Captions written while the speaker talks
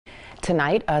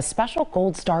Tonight, a special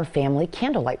Gold Star family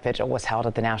candlelight vigil was held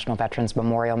at the National Veterans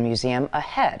Memorial Museum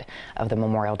ahead of the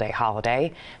Memorial Day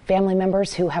holiday. Family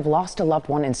members who have lost a loved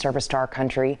one in service to our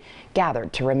country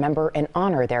gathered to remember and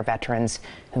honor their veterans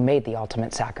who made the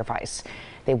ultimate sacrifice.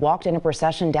 They walked in a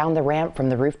procession down the ramp from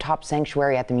the rooftop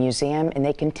sanctuary at the museum, and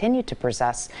they continued to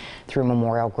process through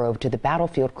Memorial Grove to the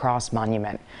Battlefield Cross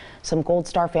Monument. Some Gold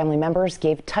Star family members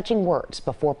gave touching words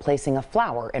before placing a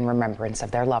flower in remembrance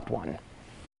of their loved one.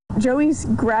 Joey's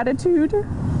gratitude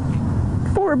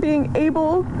for being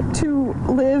able to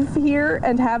live here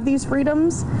and have these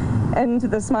freedoms and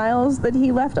the smiles that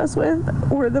he left us with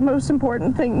were the most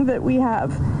important thing that we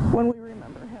have when we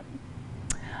remember him.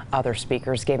 Other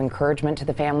speakers gave encouragement to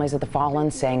the families of the fallen,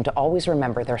 saying to always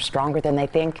remember they're stronger than they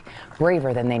think,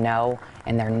 braver than they know,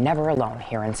 and they're never alone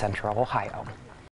here in Central Ohio.